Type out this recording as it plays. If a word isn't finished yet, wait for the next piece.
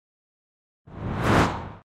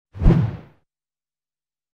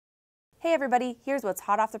Hey everybody, here's what's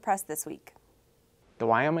hot off the press this week. The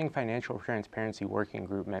Wyoming Financial Transparency Working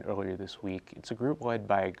Group met earlier this week. It's a group led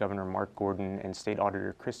by Governor Mark Gordon and State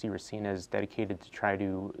Auditor Christy Racinas, dedicated to try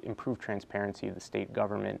to improve transparency of the state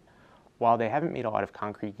government. While they haven't made a lot of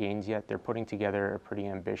concrete gains yet, they're putting together a pretty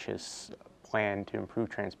ambitious plan to improve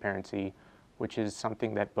transparency, which is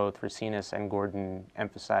something that both Racinas and Gordon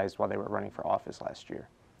emphasized while they were running for office last year.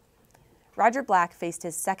 Roger Black faced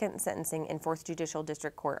his second sentencing in 4th Judicial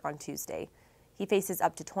District Court on Tuesday. He faces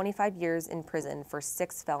up to 25 years in prison for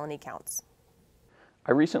 6 felony counts.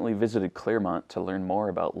 I recently visited Claremont to learn more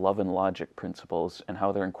about love and logic principles and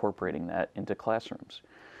how they're incorporating that into classrooms.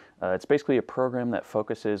 It's basically a program that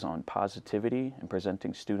focuses on positivity and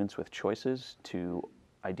presenting students with choices to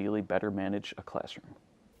ideally better manage a classroom.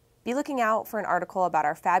 Be looking out for an article about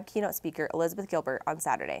our FAB keynote speaker, Elizabeth Gilbert, on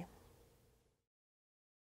Saturday.